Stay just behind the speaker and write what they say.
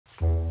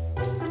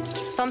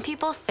Some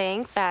people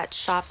think that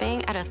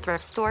shopping at a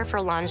thrift store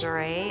for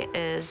lingerie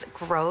is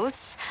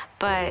gross,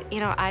 but,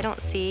 I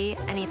don't see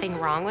anything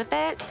wrong with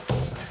it.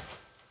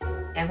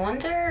 I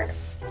wonder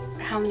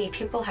how many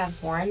people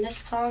have worn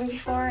this thong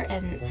before,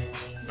 and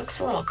it looks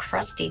a little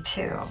crusty,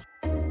 too.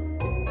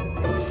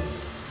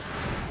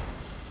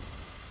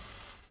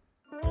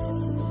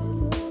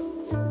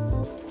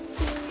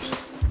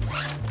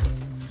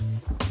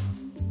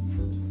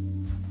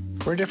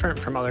 We're different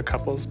from other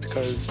couples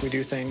because we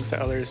do things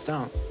that others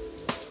don't.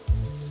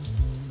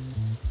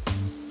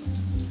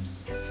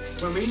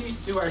 When we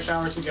do our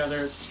showers together,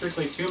 it's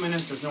strictly 2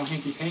 minutes. There's no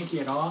hanky-panky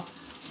at all.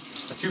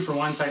 A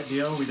 2-for-1 type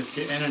deal. We just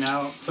get in and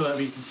out so that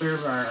we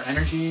conserve our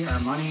energy, our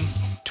money.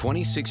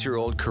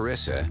 26-year-old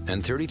Carissa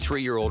and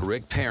 33-year-old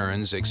Rick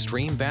Perrin's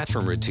extreme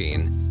bathroom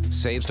routine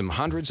saves them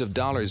hundreds of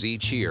dollars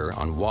each year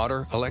on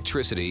water,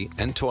 electricity,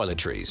 and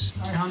toiletries.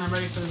 All right, hon, I'm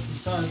ready for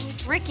some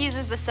suds. Rick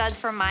uses the suds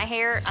from my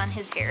hair on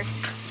his hair.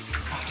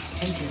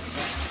 Thank you.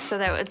 So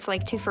that it's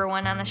like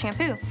 2-for-1 on the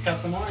shampoo. Got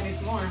some more? I need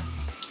some more.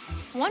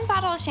 One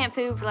bottle of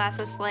shampoo lasts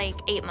us like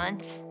 8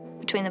 months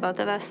between the both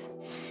of us.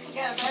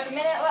 Yeah, about a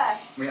minute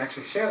left. We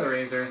actually share the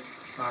razor.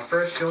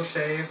 First, she'll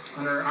shave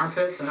under her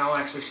armpits, and I'll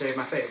actually shave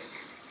my face.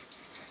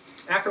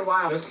 After a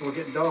while, this will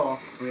get dull.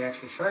 We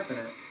actually sharpen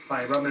it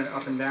by rubbing it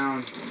up and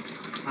down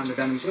on the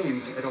denim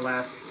jeans. It'll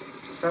last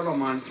several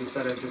months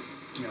instead of just,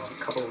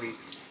 a couple of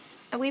weeks.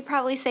 We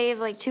probably save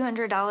like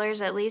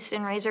 $200 at least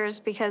in razors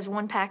because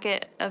one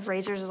packet of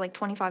razors is like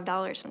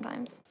 $25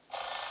 sometimes.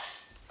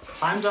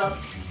 Time's up.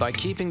 By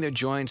keeping their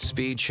joint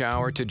speed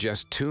shower to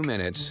just 2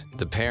 minutes,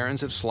 the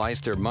parents have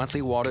sliced their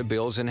monthly water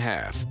bills in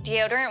half.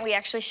 Deodorant, we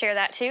actually share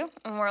that too,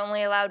 and we're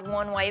only allowed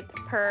 1 wipe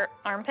per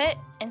armpit,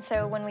 and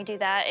so when we do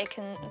that, it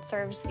can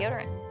serve as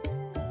deodorant.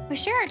 We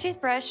share our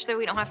toothbrush, so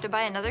we don't have to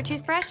buy another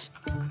toothbrush.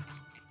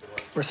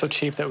 We're so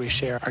cheap that we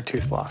share our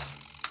tooth floss.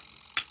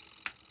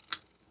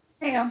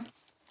 There you go.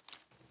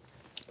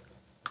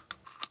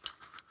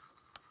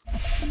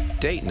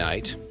 Date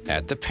night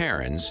at the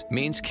parents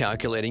means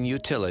calculating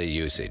utility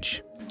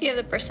usage. Do you have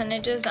the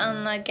percentages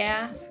on the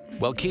gas?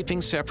 While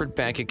keeping separate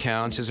bank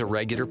accounts is a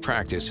regular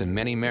practice in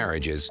many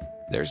marriages,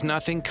 there's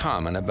nothing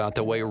common about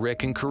the way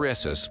Rick and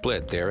Carissa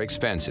split their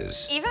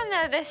expenses. Even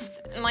though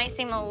this might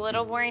seem a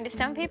little boring to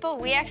some people,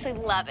 we actually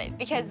love it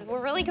because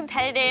we're really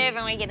competitive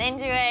and we get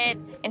into it,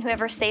 and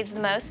whoever saves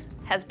the most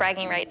has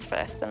bragging rights for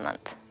the rest of the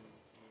month.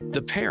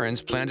 The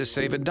parents plan to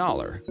save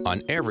 $1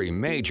 on every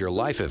major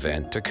life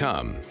event to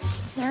come.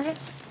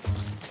 Nervous?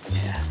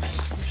 Yeah,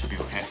 should be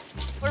okay.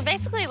 We're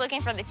basically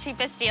looking for the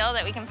cheapest deal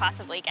that we can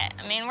possibly get.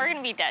 I mean, we're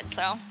gonna be dead,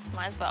 so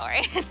might as well,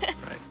 right?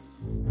 Right.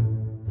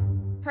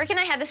 Rick and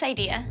I had this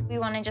idea. We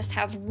want to just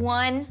have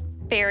one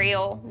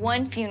burial,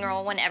 one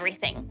funeral, one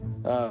everything.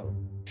 Oh.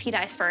 If he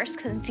dies first,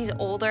 because he's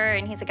older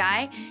and he's a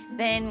guy,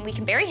 then we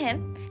can bury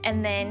him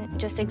and then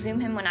just exhume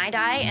him when I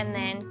die and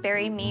then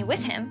bury me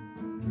with him.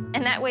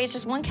 And that way it's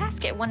just one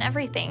casket, one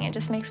everything. It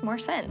just makes more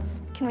sense.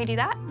 Can we do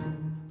that?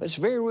 It's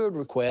a very weird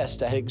request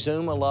to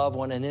exhume a loved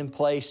one and then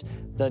place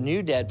the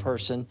new dead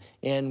person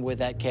in with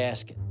that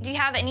casket. Do you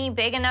have any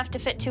big enough to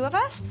fit 2 of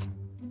us?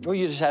 Well,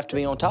 you just have to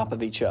be on top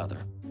of each other.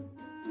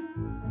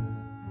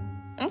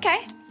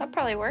 Okay, that'd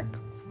probably work.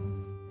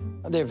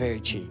 They're very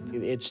cheap.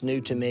 It's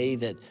new to me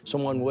that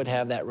someone would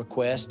have that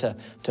request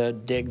to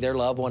dig their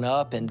loved one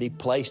up and be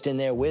placed in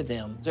there with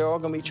them. There are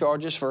going to be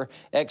charges for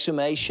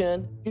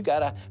exhumation. You got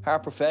to hire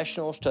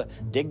professionals to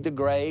dig the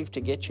grave to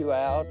get you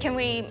out. Can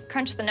we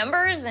crunch the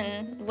numbers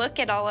and look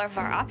at all of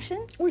our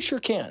options? We sure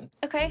can.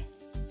 Okay.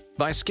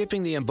 By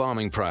skipping the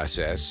embalming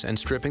process and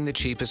stripping the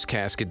cheapest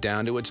casket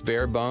down to its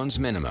bare bones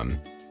minimum,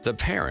 the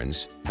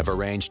parents have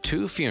arranged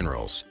 2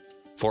 funerals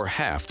for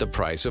half the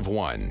price of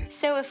one.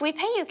 So if we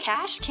pay you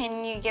cash,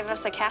 can you give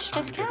us a cash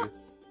discount?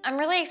 I'm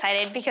really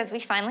excited because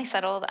we finally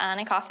settled on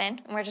a coffin,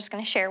 and we're just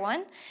gonna share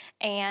one.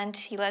 And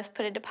he let us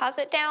put a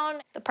deposit down.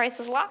 The price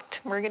is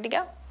locked. We're good to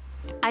go.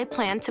 I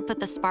plan to put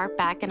the spark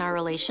back in our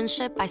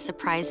relationship by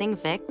surprising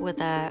Vic with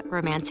a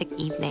romantic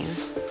evening.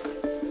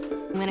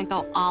 I'm gonna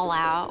go all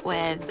out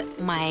with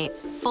my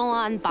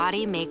full-on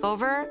body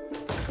makeover.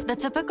 The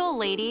typical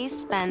lady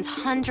spends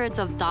hundreds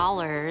of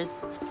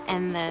dollars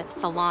in the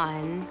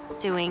salon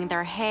doing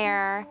their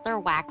hair, their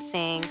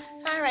waxing.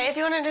 All right, if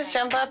you want to just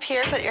jump up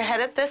here, put your head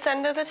at this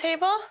end of the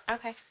table.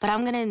 Okay. But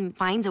I'm gonna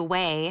find a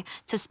way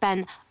to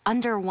spend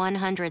under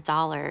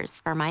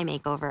 $100 for my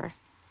makeover.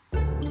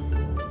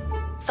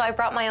 So I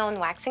brought my own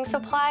waxing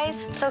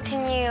supplies. So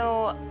can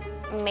you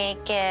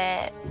make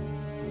it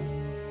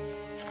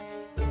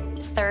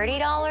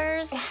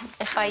 $30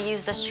 if I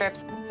use the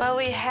strips? Well,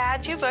 we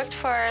had you booked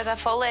for the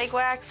full leg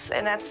wax,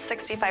 and that's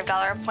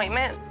 $65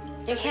 appointment.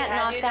 You can't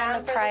knock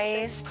down the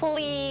price,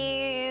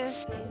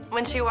 please.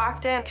 When she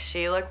walked in,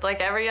 she looked like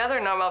every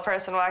other normal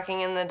person walking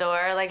in the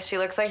door. Like, she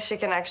looks like she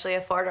can actually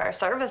afford our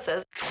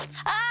services.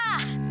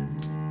 Ah!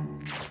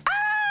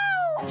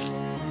 Ow!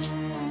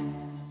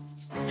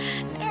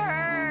 It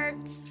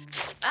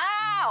hurts.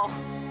 Ow!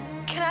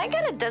 Can I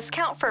get a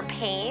discount for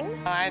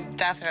pain? I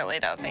definitely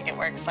don't think it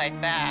works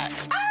like that.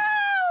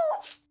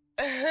 Ow!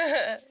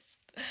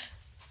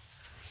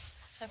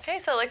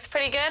 Okay, so it looks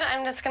pretty good.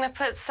 I'm just gonna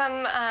put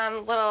some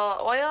little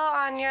oil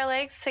on your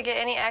legs to get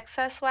any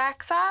excess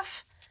wax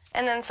off,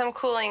 and then some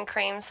cooling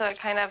cream so it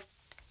kind of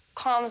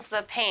calms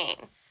the pain.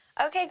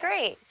 Okay,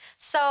 great.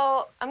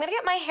 So I'm gonna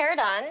get my hair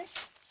done,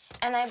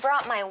 and I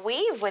brought my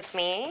weave with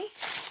me.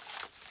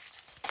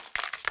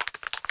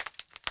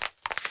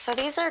 So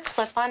these are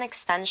clip-on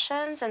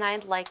extensions, and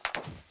I'd like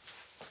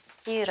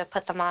you to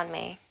put them on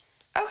me.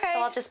 Okay. So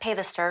I'll just pay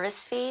the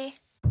service fee.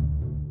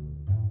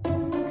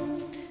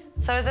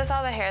 So is this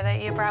all the hair that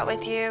you brought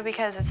with you?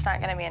 Because it's not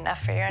gonna be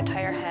enough for your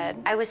entire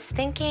head. I was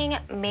thinking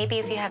maybe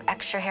if you have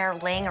extra hair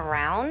laying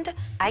around,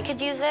 I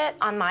could use it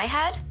on my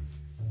head.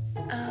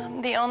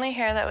 The only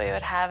hair that we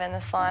would have in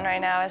the salon right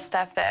now is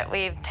stuff that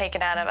we've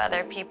taken out of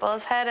other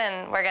people's head,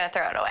 and we're gonna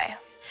throw it away.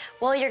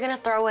 Well, you're gonna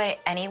throw it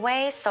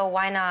anyway, so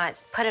why not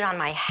put it on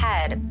my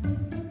head?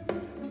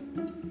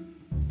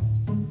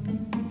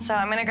 So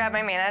I'm gonna grab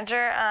my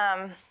manager.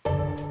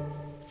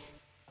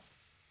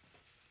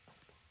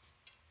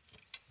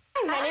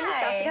 Hi, my name is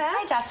Jessica.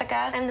 Hi,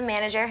 Jessica. I'm the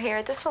manager here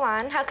at the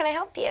salon. How can I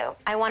help you?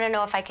 I want to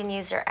know if I can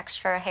use your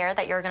extra hair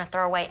that you're going to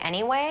throw away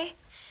anyway.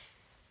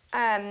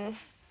 They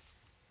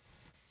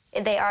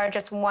are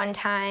just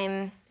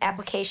one-time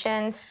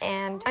applications,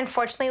 and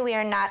unfortunately, we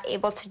are not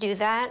able to do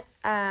that.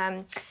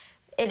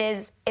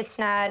 It's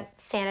not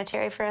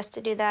sanitary for us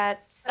to do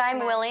that. But I'm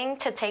willing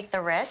to take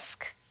the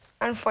risk.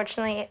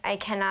 Unfortunately, I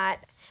cannot.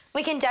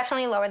 We can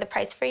definitely lower the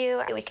price for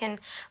you. We can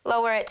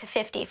lower it to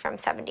 $50 from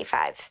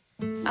 $75.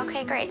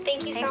 Okay, great.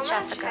 Thank you Thanks, so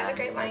much. Jessica. Have a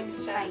great one.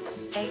 Bye.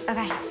 Okay.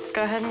 Bye-bye. Let's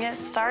go ahead and get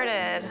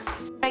started.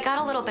 I got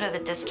a little bit of a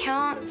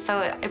discount,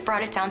 so it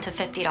brought it down to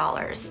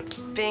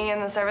 $50. Being in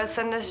the service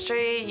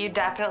industry, you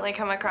definitely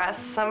come across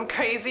some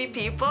crazy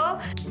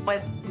people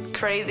with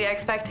crazy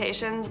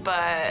expectations,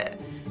 but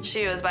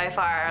she was by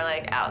far,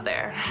 like, out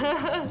there.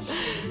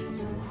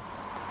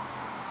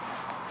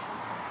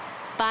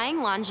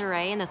 Buying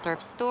lingerie in the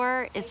thrift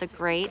store is a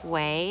great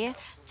way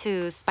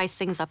to spice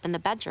things up in the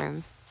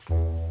bedroom.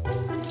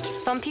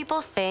 Some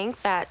people think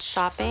that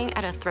shopping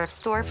at a thrift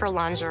store for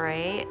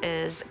lingerie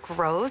is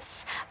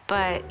gross,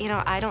 but, you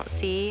know, I don't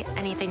see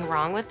anything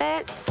wrong with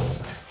it.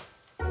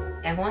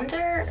 I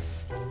wonder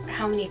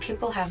how many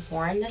people have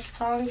worn this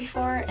thong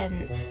before,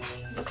 and it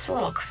looks a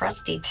little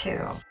crusty,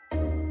 too.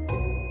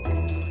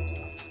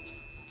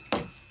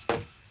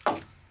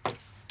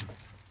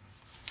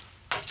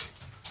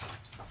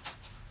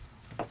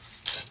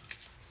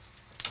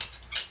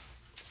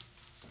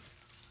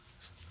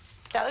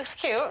 That looks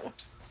cute.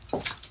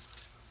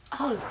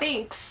 Oh,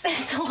 thanks.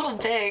 It's a little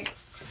big.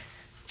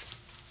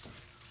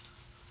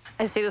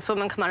 I see this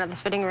woman come out of the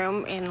fitting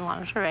room in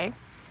lingerie,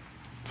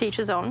 to each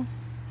his own.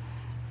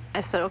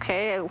 I said,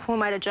 okay, who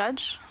am I to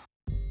judge?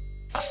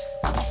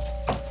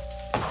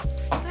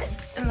 What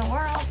in the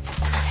world?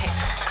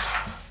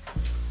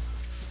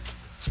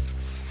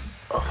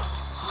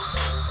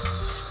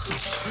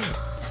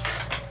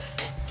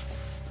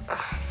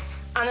 Okay.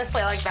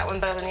 Honestly, I like that one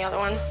better than the other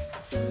one.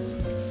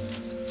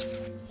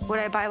 Would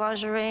I buy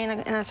lingerie in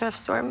a thrift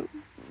store?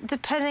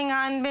 Depending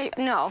on me,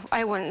 no,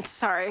 I wouldn't,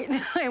 sorry.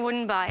 I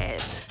wouldn't buy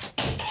it.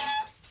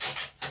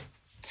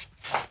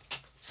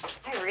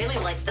 I really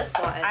like this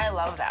one. I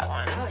love that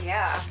one. Oh,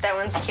 yeah. That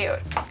one's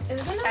cute.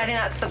 Isn't it? I think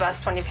that's the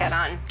best one you've had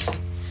on.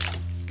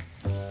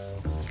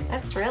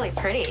 That's really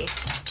pretty.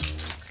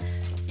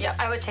 Yeah,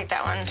 I would take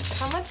that one.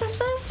 How much is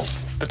this?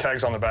 The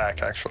tag's on the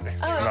back, actually.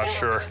 I'm not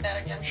sure.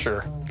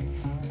 Sure.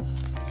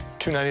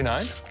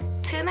 $2.99?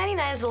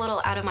 $2.99 is a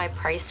little out of my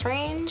price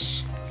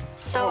range.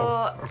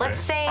 So let's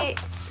say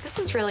this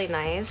is really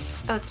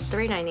nice. Oh, it's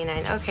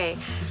 $3.99. Okay.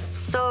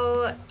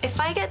 So if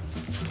I get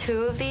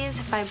 2 of these,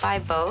 if I buy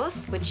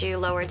both, would you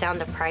lower down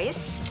the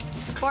price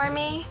for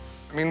me?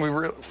 I mean, we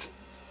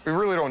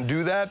really don't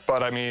do that,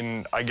 but I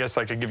mean, I guess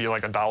I could give you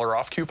like a $1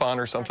 off coupon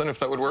or something if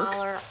that would work.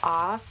 $1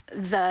 off.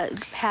 The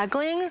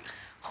haggling,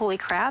 holy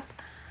crap.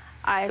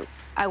 I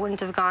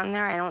wouldn't have gone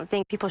there. I don't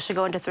think people should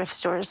go into thrift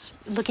stores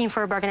looking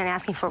for a bargain and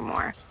asking for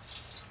more.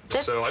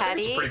 This So I think it's a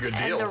teddy pretty good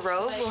and deal. the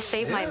robe will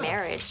save my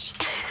marriage.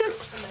 Well,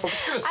 if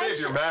it's gonna save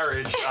your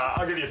marriage,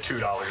 I'll give you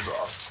 $2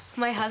 off.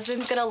 My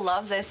husband's gonna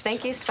love this.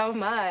 Thank you so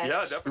much. Yeah,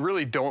 definitely. We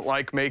really don't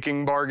like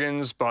making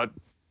bargains, but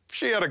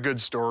she had a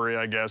good story,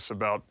 I guess,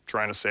 about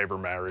trying to save her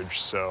marriage,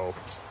 so.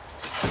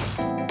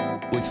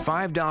 With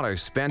 $5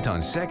 spent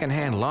on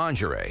secondhand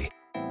lingerie,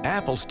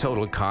 Apple's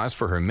total cost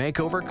for her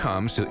makeover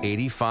comes to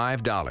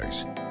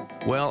 $85,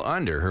 well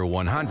under her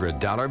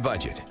 $100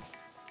 budget.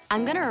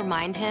 I'm gonna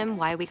remind him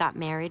why we got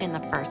married in the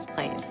first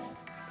place.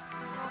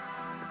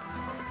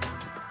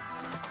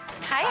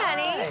 Hi,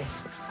 honey. Hey,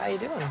 how you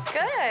doing?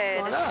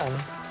 Good. What's going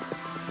on?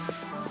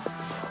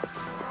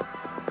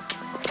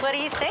 What do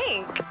you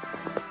think?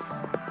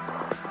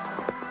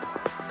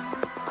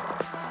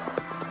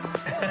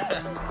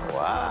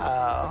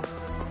 Wow.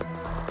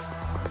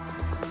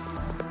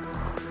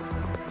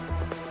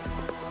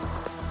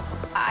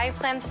 I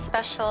planned a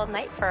special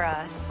night for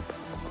us.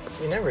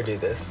 You never do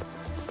this.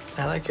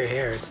 I like your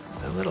hair. It's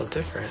a little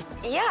different.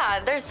 Yeah,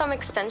 there's some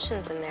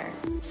extensions in there.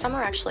 Some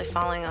are actually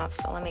falling off,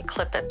 so let me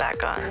clip it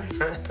back on.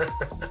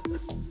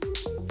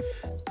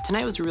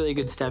 Tonight was a really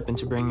good step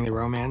into bringing the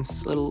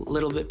romance a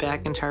little bit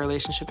back into our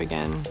relationship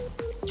again.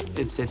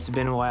 It's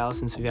been a while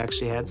since we've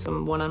actually had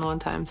some one-on-one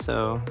time,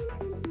 so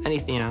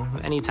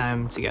any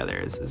time together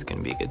is going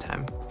to be a good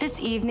time. This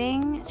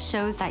evening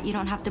shows that you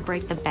don't have to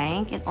break the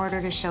bank in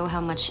order to show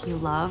how much you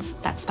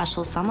love that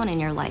special someone in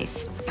your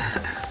life.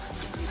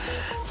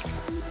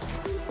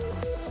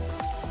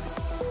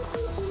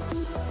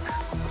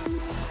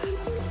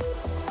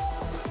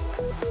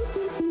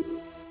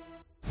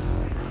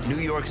 New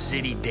York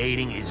City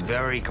dating is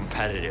very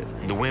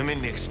competitive. The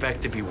women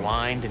expect to be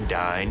wined and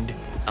dined.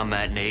 I'm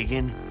Matt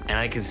Nagan, and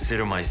I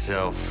consider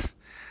myself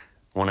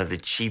one of the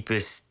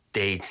cheapest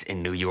dates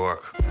in New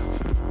York.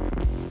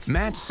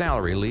 Matt's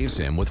salary leaves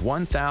him with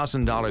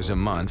 $1,000 a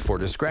month for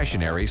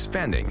discretionary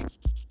spending.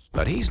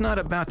 But he's not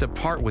about to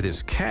part with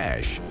his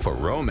cash for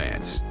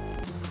romance.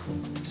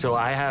 So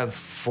I have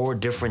 4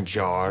 different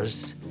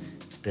jars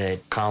that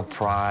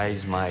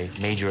comprise my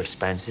major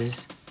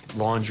expenses.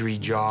 Laundry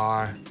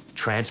jar,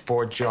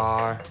 transport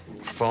jar,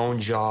 phone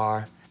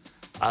jar.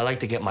 I like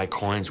to get my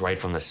coins right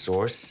from the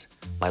source.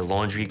 My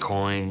laundry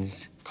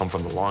coins come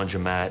from the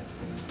laundromat.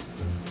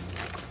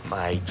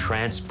 My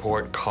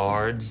transport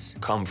cards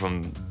come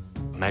from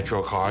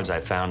Metro cards I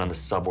found on the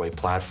subway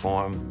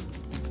platform.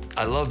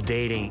 I love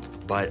dating,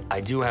 but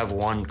I do have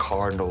one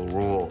cardinal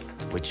rule,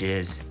 which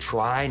is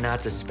try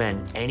not to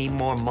spend any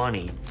more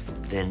money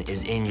than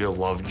is in your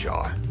love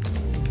jar.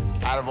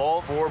 Out of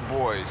all 4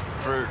 boys,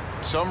 for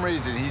some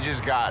reason, he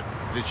just got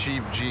the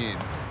cheap gene.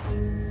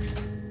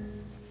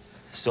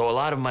 So a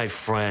lot of my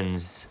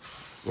friends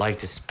like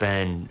to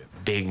spend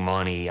big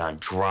money on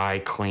dry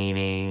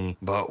cleaning,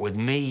 but with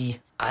me,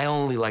 I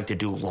only like to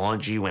do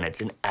laundry when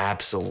it's an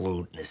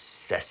absolute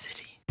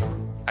necessity.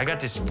 I got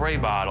this spray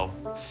bottle.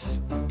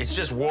 It's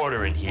just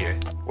water in here.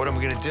 What I'm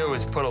gonna do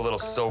is put a little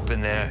soap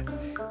in there.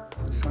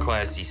 It's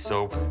classy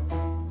soap.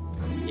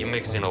 You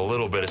mix in a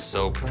little bit of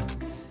soap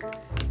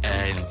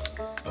and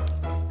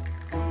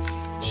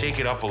shake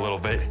it up a little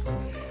bit.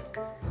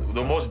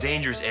 The most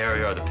dangerous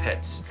area are the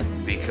pits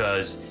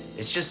because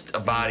it's just a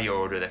body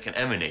odor that can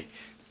emanate.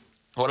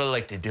 What I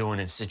like to do in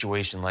a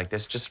situation like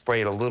this, just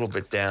spray it a little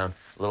bit down,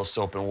 a little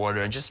soap and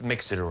water, and just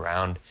mix it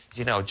around.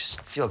 You know,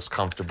 just feels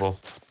comfortable.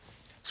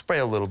 Spray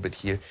a little bit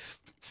here.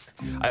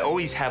 I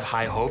always have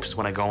high hopes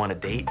when I go on a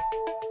date.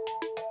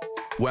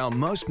 While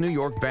most New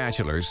York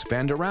bachelors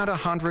spend around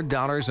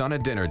 $100 on a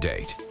dinner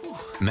date,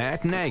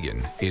 Matt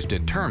Nagan is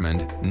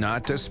determined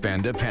not to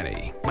spend a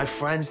penny. My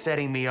friend's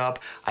setting me up.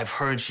 I've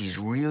heard she's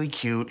really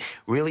cute,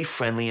 really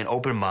friendly, and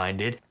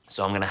open-minded,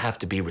 so I'm gonna have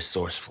to be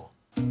resourceful.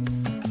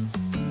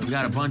 We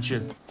got a bunch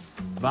of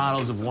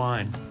bottles of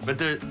wine, but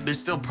they're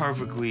still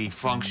perfectly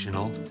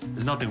functional.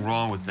 There's nothing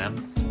wrong with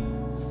them.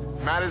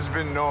 Matt has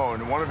been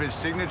known, one of his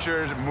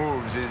signature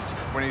moves is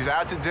when he's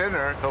out to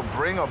dinner, he'll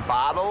bring a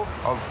bottle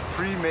of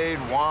pre-made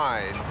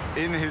wine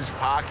in his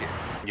pocket.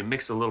 You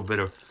mix a little bit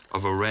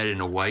of a red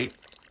and a white,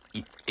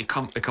 it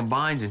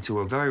combines into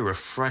a very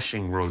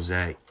refreshing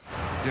rosé.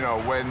 You know,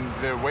 when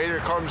the waiter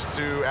comes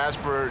to ask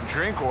for a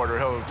drink order,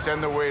 he'll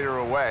send the waiter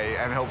away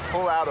and he'll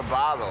pull out a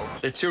bottle.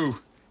 They're 2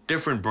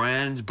 different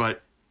brands,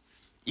 but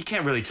you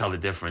can't really tell the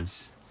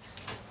difference.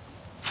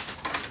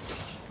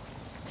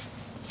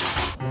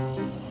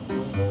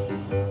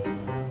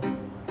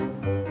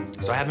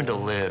 So I happen to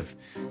live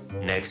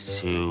next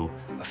to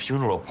a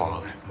funeral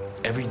parlor.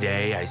 Every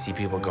day I see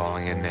people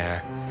going in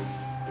there,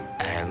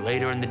 and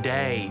later in the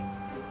day,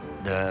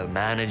 the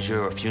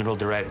manager or funeral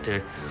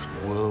director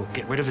will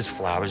get rid of his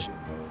flowers.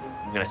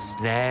 I'm gonna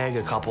snag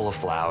a couple of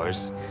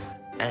flowers,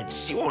 and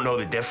she won't know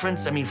the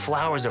difference. I mean,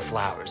 flowers are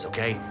flowers,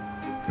 okay?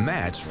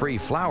 Matt's free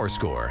flower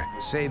score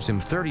saves him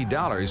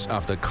 $30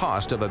 off the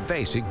cost of a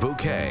basic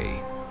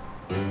bouquet.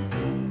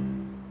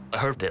 I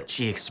heard that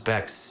she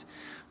expects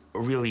a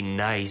really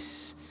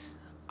nice,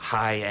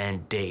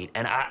 high-end date,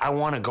 and I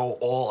want to go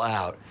all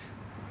out.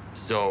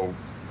 So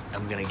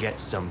I'm gonna get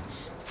some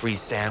free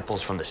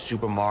samples from the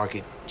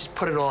supermarket, just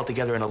put it all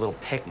together in a little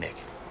picnic.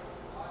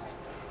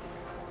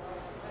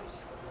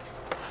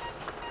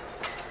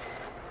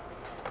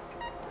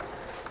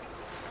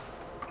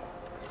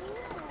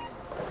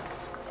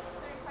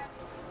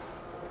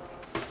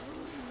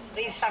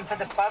 Leave some for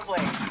the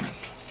public.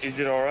 Is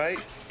it all right?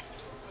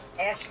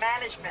 Ask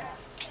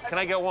management. Can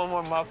I get one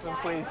more muffin,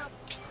 please?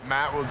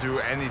 Matt will do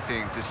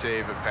anything to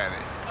save a penny.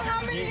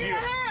 How many do you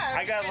have?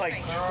 I got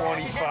like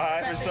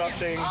 25 or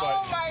something, but...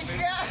 Oh my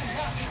God!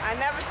 I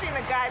never seen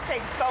a guy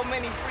take so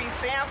many free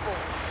samples.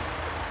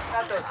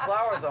 Got those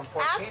flowers on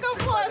 14th Ask them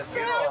for a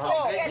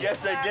sample.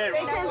 Yes, I did. They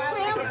can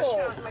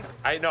sample.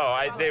 I know,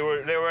 they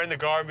were in the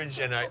garbage,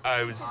 and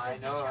I was...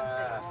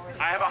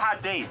 I have a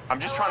hot date. I'm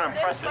just trying to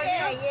impress her.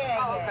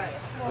 Yeah.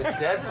 With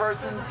dead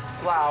person's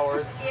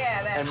flowers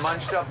and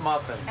munched up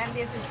muffins. And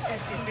this is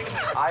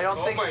I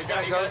don't think it's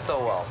gonna go so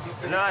well.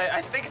 No,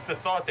 I think it's the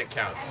thought that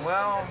counts.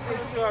 Well,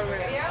 Oh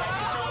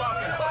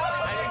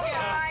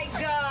my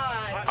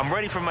God! I'm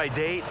ready for my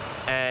date,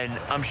 and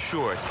I'm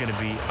sure it's gonna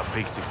be a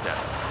big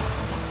success.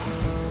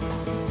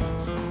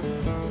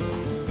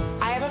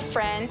 I have a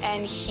friend,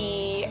 and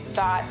he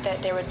thought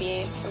that there would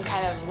be some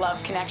kind of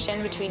love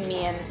connection between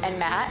me and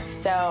Matt,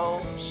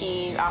 so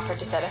he offered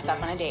to set us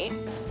up on a date.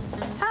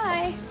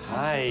 Hi.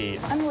 Hi.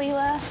 I'm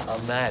Leela.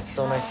 I'm Matt.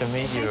 So nice to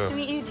meet you. Nice to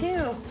meet you,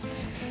 too.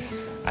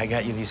 I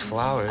got you these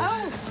flowers.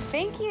 Oh,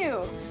 thank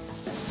you.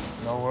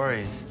 No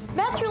worries.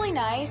 Matt's really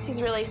nice. He's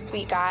a really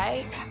sweet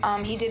guy.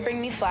 He did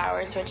bring me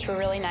flowers, which were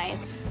really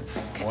nice.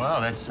 Wow,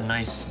 that's a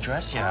nice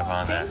dress you have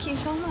on there. Thank you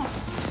so much.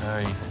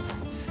 Very,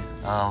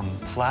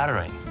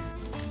 flattering.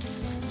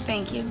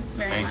 Thank you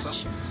very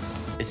much.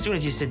 As soon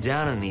as you sit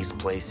down in these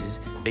places,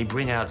 they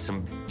bring out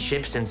some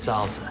chips and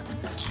salsa.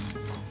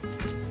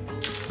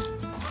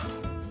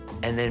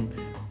 And then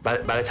by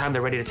the time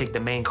they're ready to take the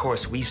main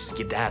course, we've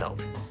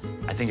skedaddled.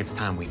 I think it's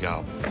time we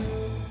go.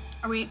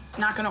 Are we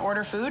not going to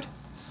order food?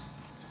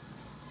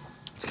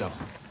 Let's go.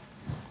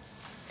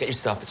 Get your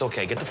stuff. It's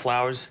okay. Get the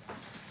flowers.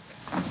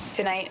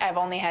 Tonight, I've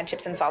only had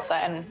chips and salsa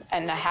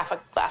and a half a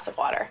glass of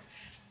water,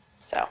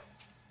 so.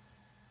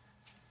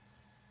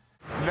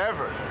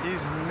 Never.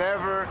 He's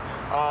never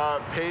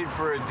paid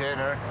for a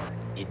dinner.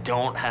 You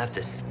don't have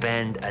to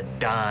spend a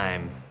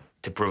dime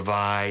to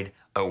provide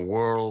a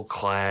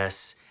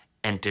world-class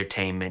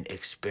entertainment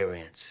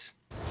experience.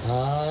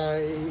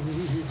 I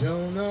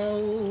don't know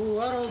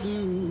what I'll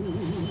do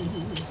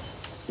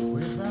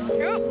without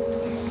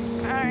you.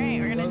 All right,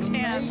 we're gonna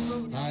dance.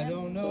 I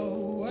don't know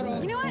what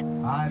I'll do. You know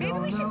what? Maybe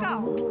we should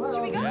go.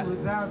 Should we go?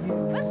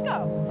 Let's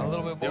go. A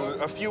little bit more. There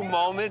were a few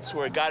moments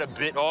where it got a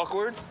bit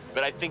awkward,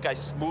 but I think I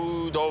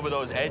smoothed over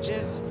those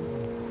edges.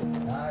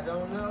 I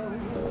don't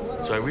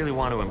know. So I really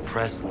want to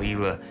impress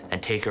Leela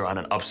and take her on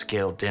an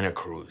upscale dinner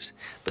cruise.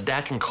 But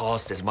that can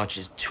cost as much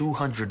as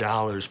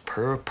 $200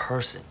 per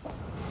person.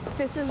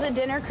 This is the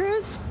dinner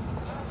cruise?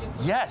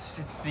 Yes,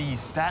 it's the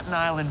Staten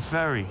Island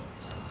ferry.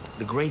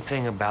 The great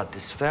thing about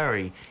this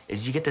ferry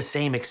is you get the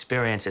same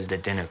experience as the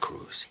dinner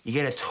cruise. You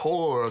get a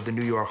tour of the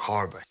New York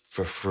harbor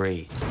for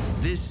free.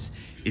 This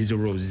is a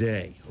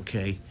rosé,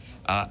 okay?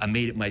 I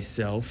made it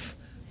myself.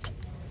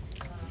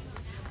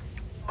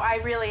 I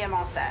really am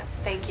all set.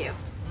 Thank you.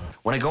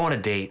 When I go on a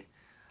date,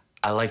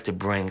 I like to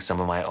bring some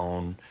of my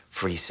own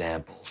free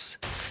samples.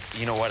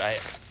 You know what?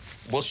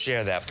 We'll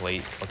share that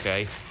plate,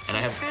 okay? And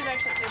I have. There's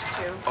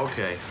two.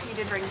 Okay. You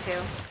did bring two.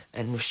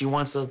 And if she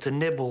wants to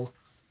nibble,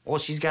 well,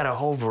 she's got a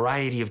whole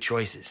variety of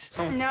choices.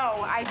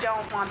 No, I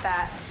don't want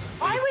that.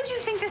 Why would you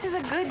think this is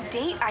a good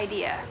date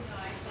idea?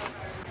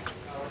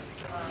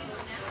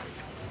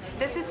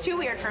 This is too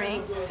weird for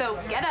me. So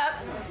get up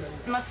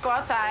and let's go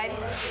outside.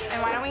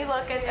 And why don't we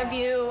look at a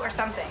view or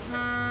something?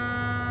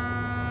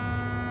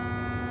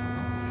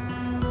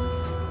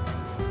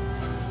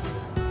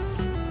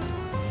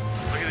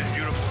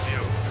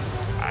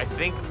 I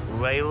think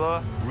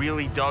Layla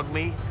really dug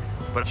me,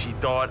 but she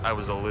thought I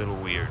was a little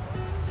weird.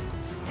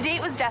 The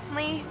date was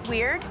definitely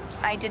weird.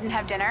 I didn't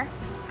have dinner.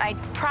 I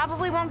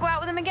probably won't go out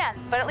with him again,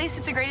 but at least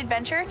it's a great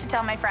adventure to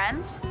tell my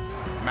friends.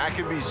 Matt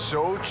can be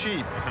so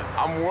cheap.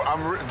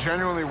 I'm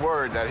genuinely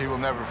worried that he will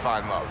never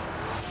find love.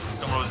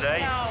 Some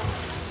rosé? No.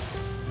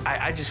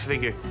 I just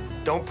figure,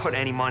 don't put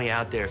any money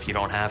out there if you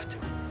don't have to.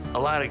 A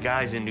lot of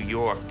guys in New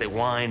York, they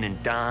wine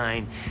and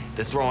dine,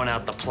 they're throwing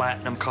out the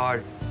platinum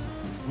card.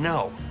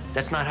 No.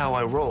 That's not how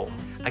I roll.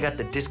 I got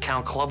the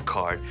discount club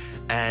card,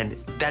 and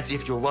that's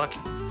if you're lucky.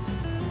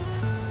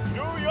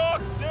 New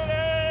York City!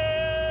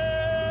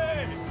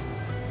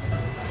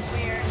 It's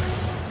weird.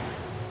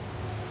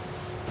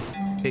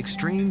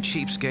 Extreme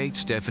cheapskate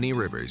Stephanie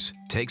Rivers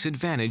takes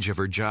advantage of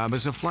her job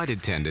as a flight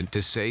attendant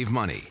to save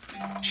money.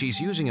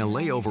 She's using a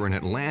layover in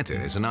Atlanta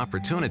as an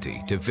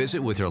opportunity to visit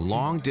with her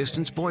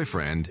long-distance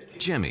boyfriend,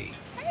 Jimmy.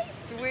 Hey,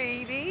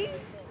 sweetie.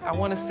 I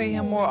want to see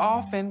him more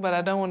often, but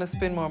I don't want to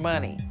spend more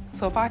money.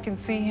 So if I can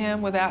see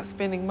him without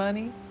spending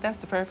money, that's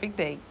the perfect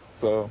date.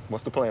 So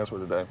what's the plans for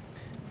today?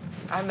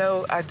 I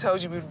know I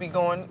told you we'd be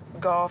going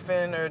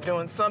golfing or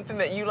doing something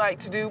that you like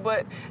to do,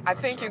 but I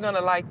think you're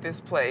gonna like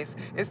this place.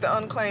 It's the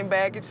Unclaimed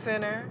Baggage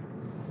Center.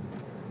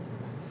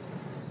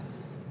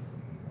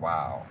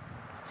 Wow.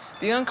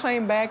 The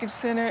Unclaimed Baggage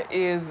Center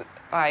is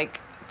like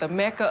the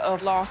mecca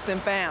of lost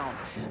and found.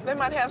 They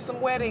might have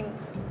some wedding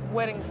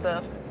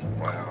stuff.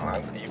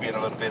 Wow, you being a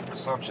little bit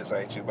presumptuous,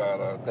 ain't you,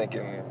 about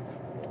thinking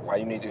why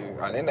you need to,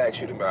 I didn't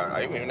ask you to marry,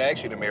 I didn't even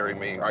ask you to marry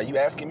me. Are you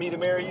asking me to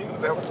marry you?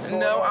 Is that what's going on?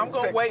 No, I'm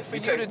gonna wait for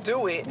you to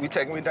do it. You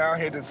taking me down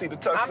here to see the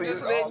tuxedos? I'm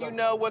just letting you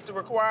know what the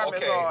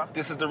requirements are.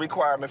 This is the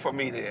requirement for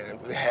me then.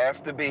 It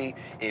has to be,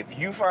 if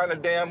you find a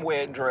damn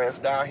wedding dress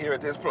down here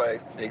at this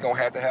place, they're gonna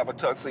have to have a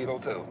tuxedo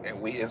too,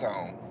 and it's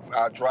on.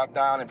 I'll drop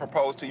down and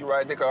propose to you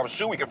right there, because I'm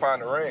sure we can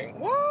find the ring.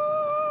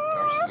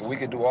 What? We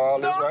can do all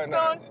this right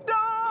now.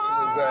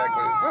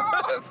 Exactly.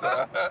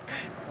 So,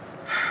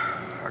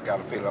 I got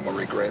a feeling I'm gonna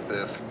regret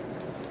this.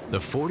 The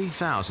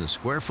 40,000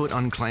 square foot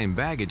Unclaimed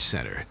Baggage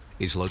Center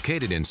is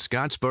located in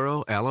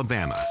Scottsboro,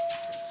 Alabama.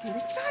 Get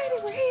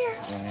excited, we're here.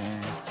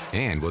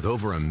 And with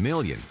over 1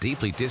 million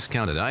deeply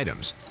discounted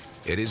items,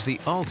 it is the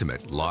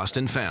ultimate lost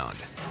and found.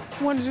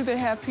 When do they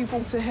have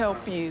people to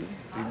help you?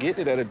 You get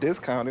it at a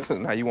discount, so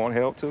now you want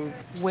help too?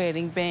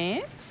 Wedding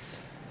bands?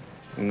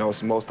 You know,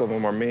 most of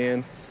them are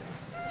men.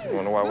 You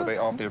wonder why would they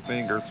off their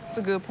fingers? That's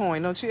a good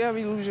point. Don't you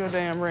ever lose your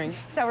damn ring.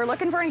 So we're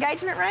looking for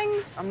engagement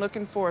rings? I'm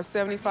looking for a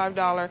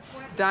 $75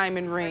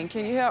 diamond ring.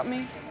 Can you help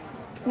me?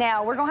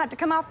 Now, we're gonna have to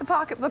come off the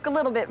pocketbook a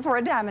little bit for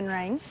a diamond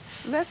ring.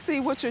 Let's see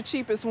what your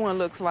cheapest one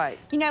looks like.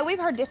 You know, we've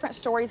heard different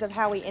stories of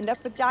how we end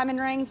up with diamond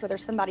rings, whether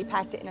somebody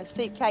packed it in a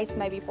suitcase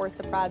maybe for a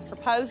surprise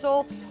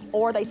proposal,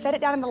 or they set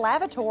it down in the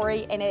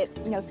lavatory and it,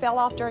 you know, fell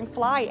off during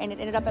flight and it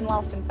ended up in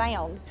lost and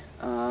found.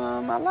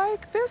 I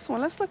like this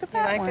one. Let's look at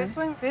that one. You like this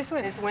one? This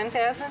one is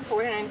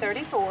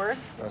 $1,434.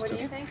 What do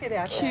you think of that?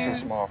 That's too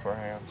small for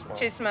hands.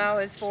 Too small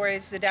as far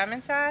as the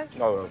diamond size?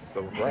 No,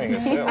 the ring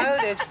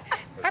itself.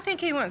 I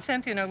think he wants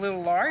something a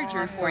little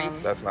larger for you.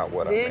 That's not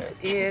what I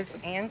meant. This is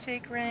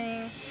antique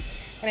ring,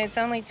 and it's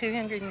only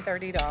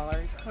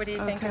 $230. What do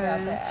you think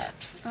about that?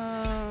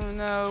 Oh,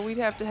 no, we'd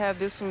have to have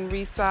this one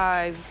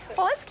resized.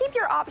 Well, let's keep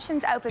your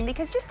options open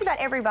because just about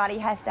everybody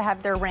has to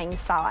have their ring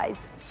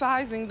sized.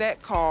 Sizing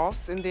that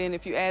costs, and then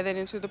if you add that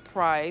into the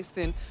price,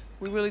 then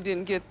we really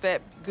didn't get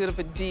that good of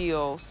a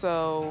deal.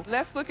 So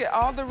let's look at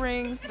all the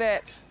rings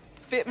that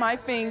fit my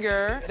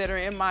finger that are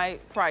in my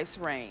price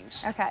range.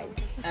 Okay.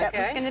 That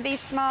one's gonna be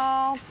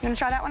small. You wanna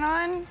try that one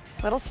on?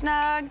 Little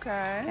snug.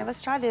 Okay. Yeah,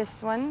 let's try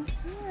this one.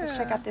 Let's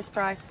check out this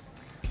price.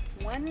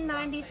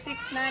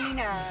 $196.99.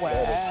 Wow.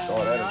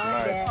 Oh, that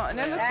is nice. And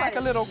that looks like a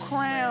little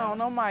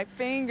crown on my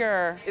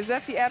finger. Is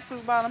that the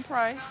absolute bottom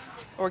price?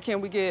 Or can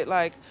we get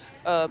like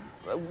a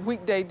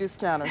weekday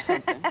discount or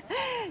something?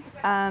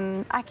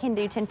 I can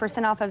do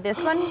 10% off of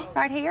this one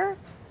right here.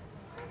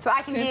 So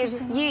I can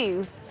give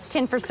you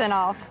 10%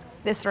 off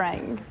this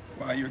ring.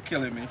 Wow, you're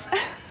killing me.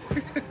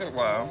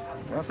 Wow,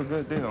 that's a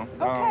good deal.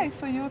 Okay,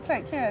 so you'll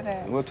take care of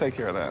that. We'll take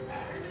care of that.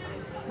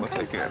 We'll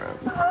take care of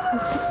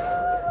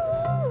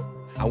that.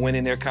 I went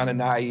in there kind of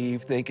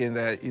naive, thinking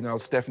that, you know,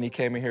 Stephanie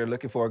came in here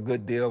looking for a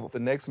good deal. The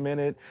next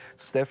minute,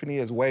 Stephanie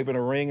is waving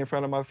a ring in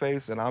front of my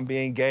face, and I'm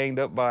being ganged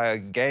up by a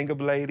gang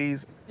of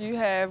ladies. You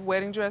have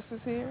wedding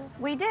dresses here?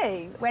 We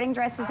do. Wedding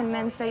dresses and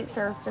men's suits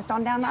are just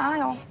on down the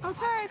aisle.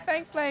 Okay,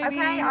 thanks, ladies.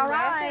 Okay, all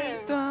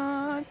right.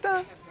 Dun,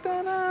 dun,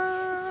 dun,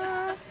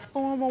 dun.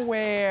 Formal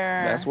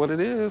wear. That's what it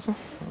is.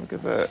 Look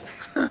at that.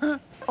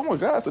 Oh my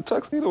God, it's a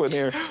tuxedo in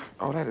here.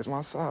 Oh, that is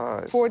my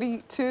size.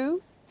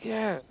 42?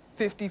 Yeah.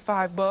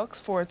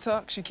 $55 for a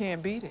tux, you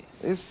can't beat it.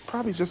 It's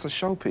probably just a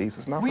showpiece.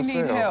 It's not We for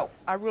sale. need help.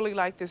 I really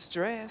like this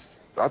dress.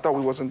 I thought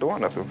we wasn't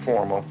doing nothing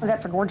formal. Well,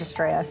 that's a gorgeous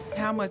dress.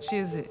 How much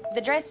is it? The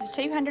dress is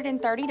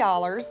 $230.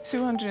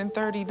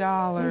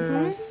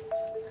 $230.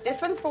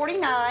 This one's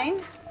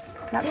 $49.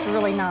 That's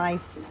really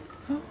nice.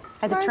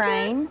 Has a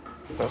train.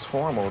 That's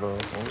formal, though.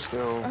 We're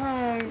still...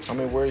 I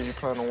mean, where are you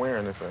planning on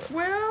wearing this at?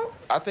 Well...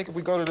 I think if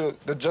we go to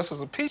the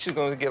Justice of Peace, you're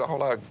going to get a whole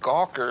lot of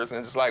gawkers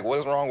and just like, what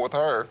is wrong with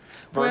her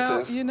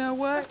versus... Well, you know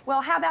what?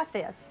 Well, how about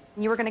this?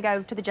 You were going to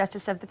go to the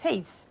Justice of the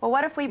Peace. Well,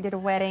 what if we did a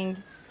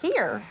wedding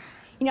here?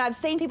 You know, I've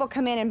seen people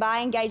come in and buy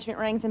engagement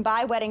rings and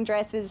buy wedding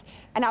dresses,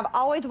 and I've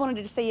always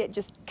wanted to see it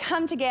just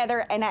come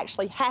together and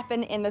actually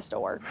happen in the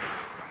store.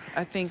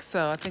 I think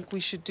so. I think we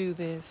should do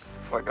this.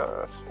 Oh my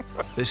gosh.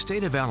 The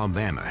state of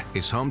Alabama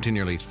is home to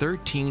nearly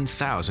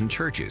 13,000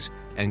 churches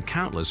and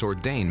countless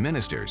ordained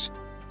ministers,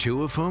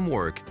 2 of whom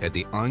work at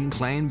the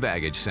Unclaimed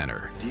Baggage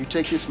Center. Do you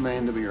take this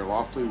man to be your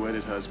lawfully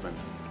wedded husband?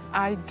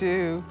 I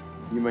do.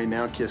 You may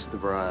now kiss the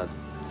bride.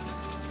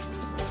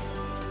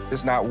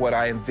 It's not what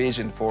I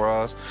envisioned for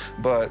us,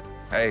 but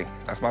hey,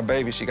 that's my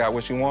baby. She got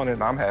what she wanted,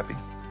 and I'm happy.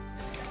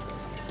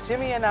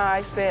 Jimmy and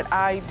I said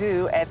I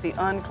do at the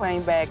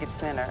Unclaimed Baggage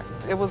Center.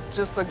 It was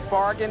just a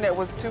bargain that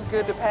was too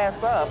good to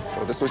pass up.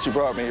 So this is what you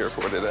brought me here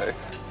for today.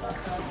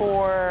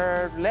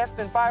 For less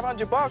than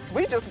 $500,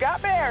 we just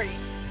got married.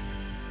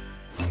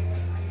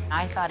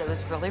 I thought it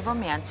was really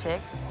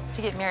romantic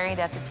to get married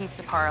at the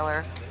pizza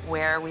parlor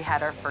where we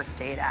had our first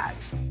date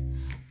at.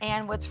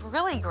 And what's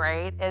really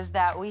great is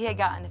that we had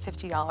gotten a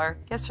 $50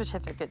 gift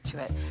certificate to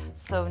it.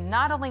 So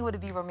not only would it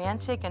be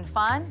romantic and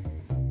fun,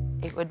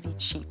 it would be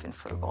cheap and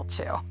frugal,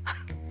 too.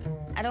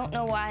 I don't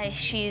know why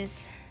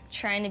she's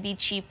trying to be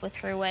cheap with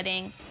her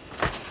wedding.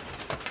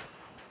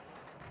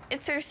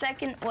 It's her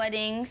second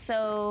wedding,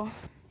 so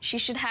she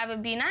should have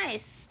it be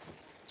nice.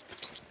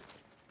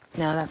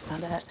 No, that's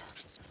not it.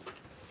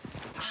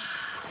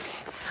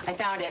 I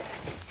found it.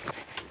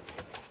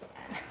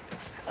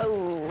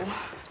 Oh.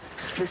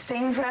 The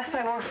same dress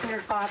I wore for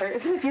your father.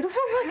 Isn't it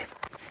beautiful? Look.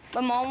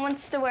 My mom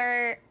wants to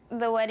wear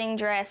the wedding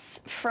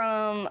dress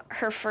from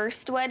her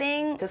first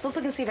wedding. Let's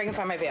look and see if I can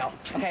find my veil,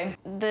 okay?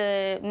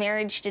 The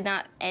marriage did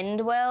not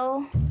end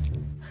well.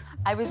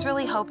 I was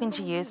really hoping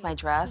to use my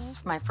dress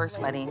for my first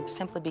wedding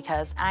simply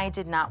because I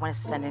did not want to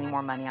spend any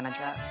more money on a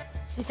dress.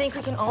 Do you think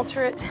we can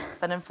alter it?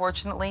 But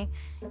unfortunately,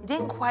 it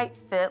didn't quite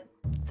fit.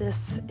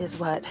 This is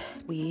what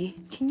we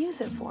can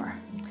use it for.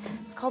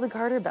 It's called a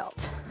garter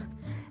belt.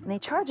 And they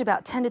charge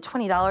about $10 to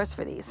 $20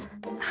 for these.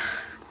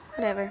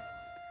 Whatever.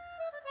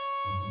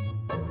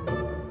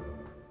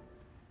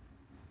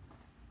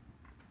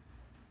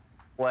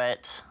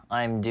 What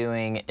I'm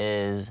doing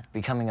is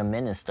becoming a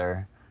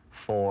minister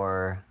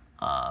for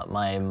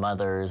my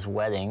mother's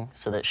wedding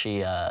so that she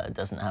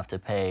doesn't have to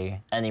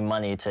pay any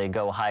money to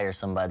go hire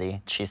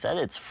somebody. She said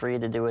it's free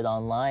to do it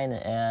online,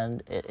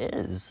 and it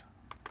is.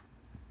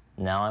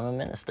 Now I'm a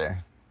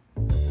minister.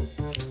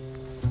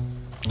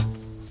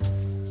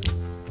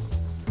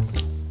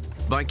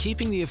 By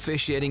keeping the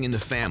officiating in the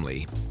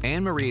family,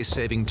 Anne-Marie is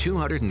saving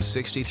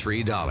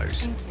 $263.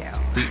 Thank you.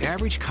 The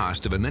average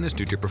cost of a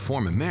minister to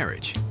perform a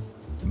marriage.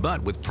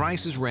 But with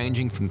prices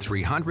ranging from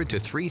 $300 to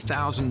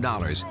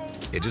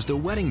 $3,000, it is the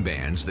wedding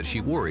bands that she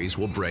worries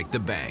will break the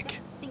bank.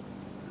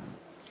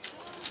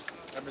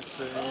 Let me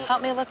see.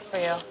 Help me look for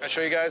you. Can I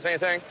show you guys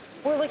anything?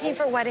 We're looking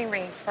for wedding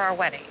rings for our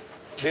wedding.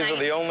 These are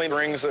the only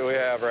rings that we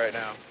have right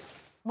now.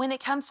 When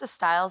it comes to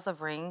styles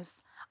of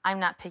rings, I'm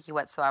not picky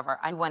whatsoever.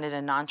 I wanted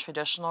a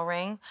non-traditional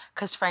ring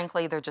because,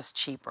 frankly, they're just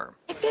cheaper.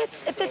 It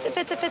fits, it fits, it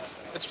fits, it fits.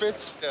 It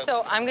fits? Yeah.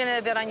 So I'm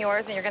gonna bid on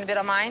yours and you're gonna bid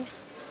on mine?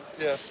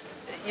 Yes.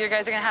 You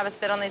guys are gonna have us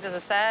bid on these as a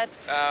set?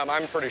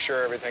 I'm pretty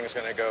sure everything's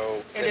gonna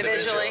go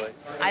individually.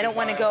 I don't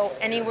wanna go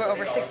anywhere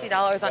over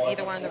 $60 on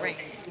either one of the rings.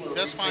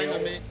 That's fine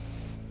with me.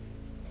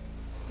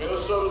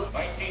 Minnesota,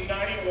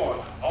 1991.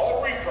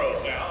 All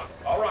repros now.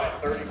 All right,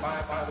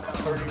 35,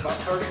 35,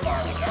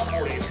 35, now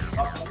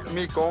 40.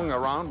 Me going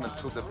around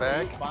to the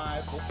back,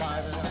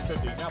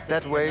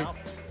 that way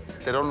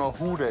they don't know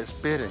who is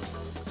bidding.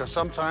 Because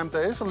sometimes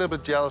there is a little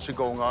bit of jealousy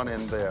going on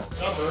in there.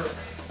 Number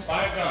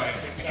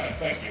 5969,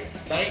 thank you.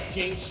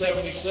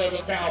 1977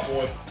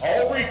 Cowboy,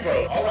 all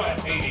repros. All right,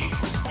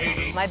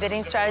 80. My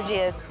bidding strategy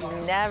is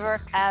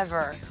never,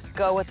 ever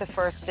go with the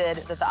first bid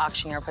that the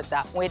auctioneer puts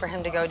out. Wait for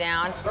him to go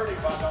down.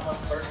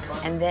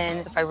 35. And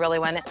then if I really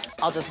want it,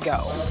 I'll just go.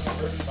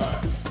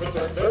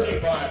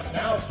 35,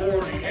 now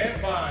 40, and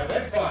 5,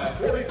 and 5,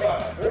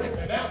 45, 40,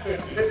 and now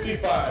 50,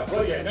 55,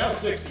 well, yeah, now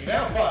 60,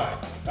 now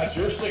 5. That's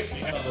your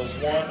 60, number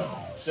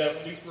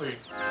 173.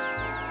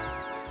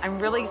 I'm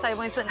really excited.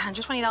 We spent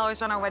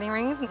 $120 on our wedding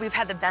rings. We've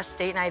had the best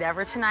date night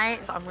ever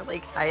tonight, so I'm really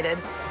excited.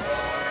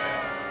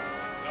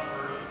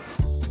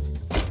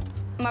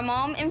 My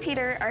mom and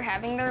Peter are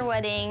having their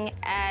wedding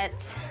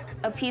at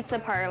a pizza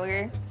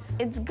parlor.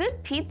 It's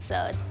good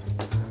pizza.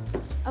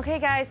 Okay,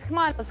 guys, come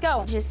on, let's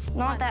go. Just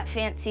not that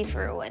fancy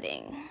for a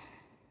wedding.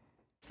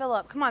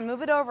 Philip, come on,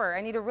 move it over. I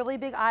need a really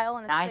big aisle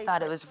and a I space.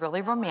 thought it was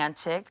really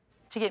romantic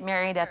to get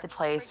married at the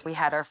place we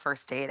had our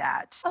first date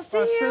at. I'll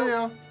see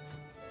you.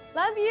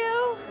 Love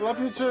you.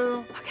 Love you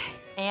too. Okay.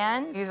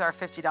 And use our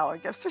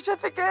 $50 gift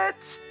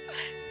certificate.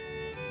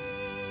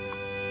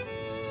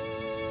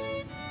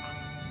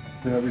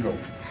 There we go.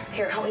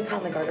 Here, help me put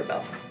on the garter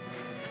belt.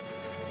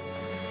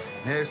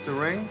 Here's the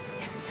ring.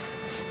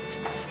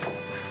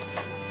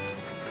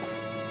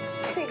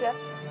 Here you go.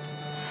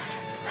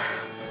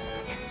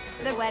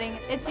 The wedding,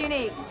 it's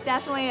unique.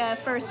 Definitely a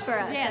first for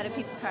us at a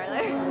pizza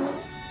parlor.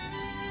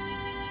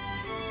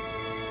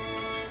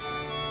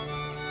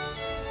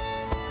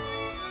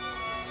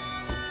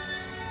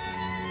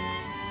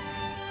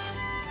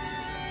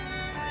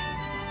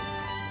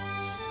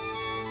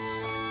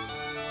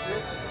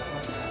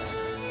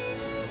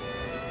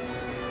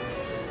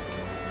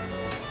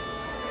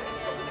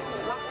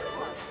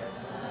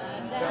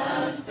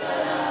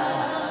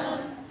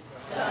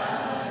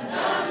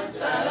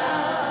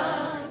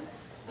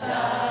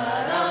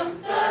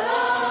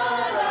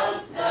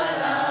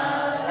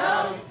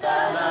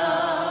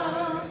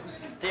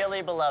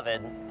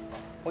 Beloved,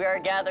 we are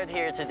gathered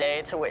here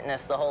today to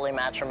witness the holy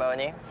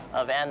matrimony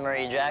of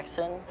Anne-Marie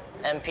Jackson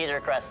and Peter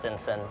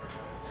Christensen.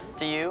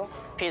 Do you,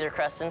 Peter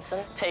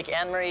Christensen, take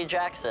Anne-Marie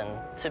Jackson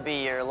to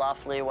be your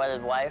lawfully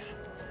wedded wife?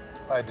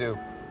 I do.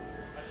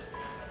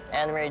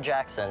 Anne-Marie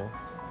Jackson,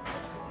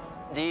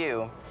 do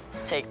you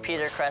take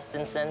Peter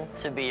Christensen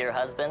to be your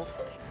husband?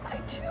 I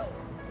do.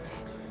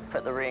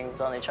 Put the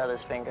rings on each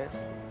other's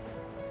fingers.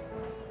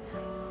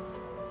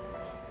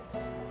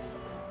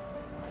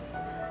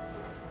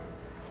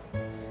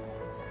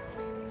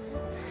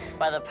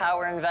 By the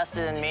power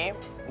invested in me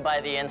by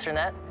the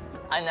internet,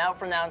 I now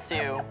pronounce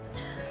you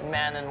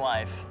man and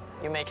wife.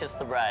 You may kiss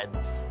the bride.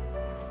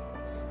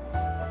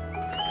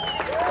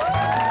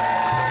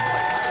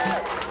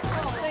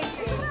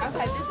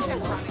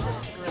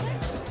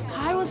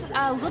 I was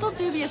a little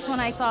dubious when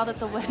I saw that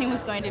the wedding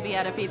was going to be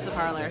at a pizza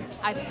parlor.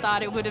 I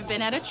thought it would have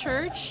been at a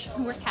church.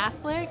 We're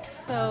Catholic,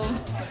 so...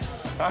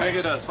 Can I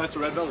get a slice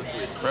of red velvet,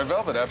 please? Red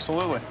velvet,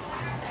 absolutely.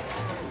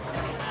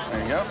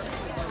 There you go.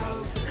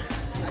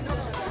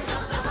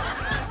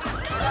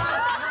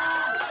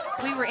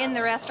 We were in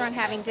the restaurant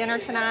having dinner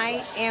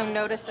tonight and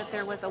noticed that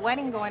there was a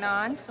wedding going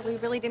on, so we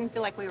really didn't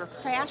feel like we were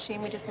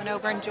crashing. We just went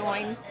over and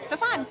joined the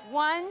fun.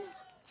 1,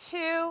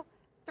 2,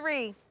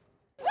 3.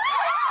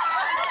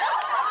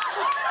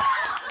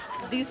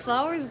 These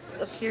flowers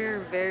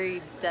appear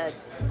very dead.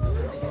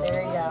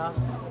 There you go.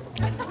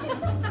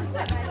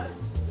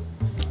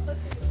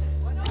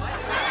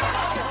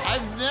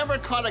 I've never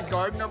caught a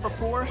gardener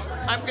before.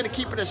 I'm gonna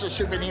keep it as a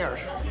souvenir.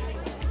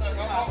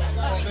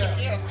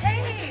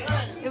 Hey!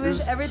 It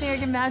was everything I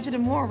could imagine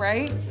and more,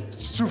 right?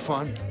 It's too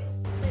fun.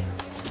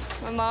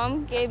 My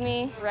mom gave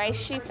me rice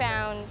she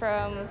found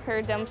from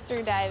her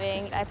dumpster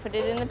diving. I put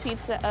it in the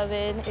pizza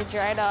oven, it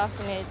dried off,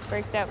 and it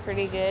worked out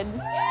pretty good.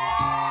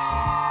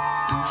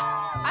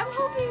 I'm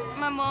hoping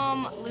my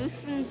mom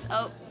loosens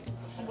up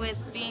with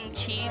being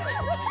cheap.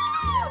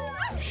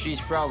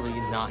 She's probably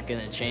not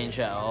gonna change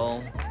at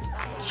all.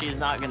 She's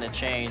not gonna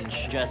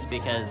change just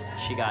because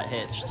she got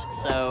hitched.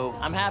 So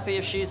I'm happy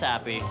if she's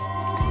happy.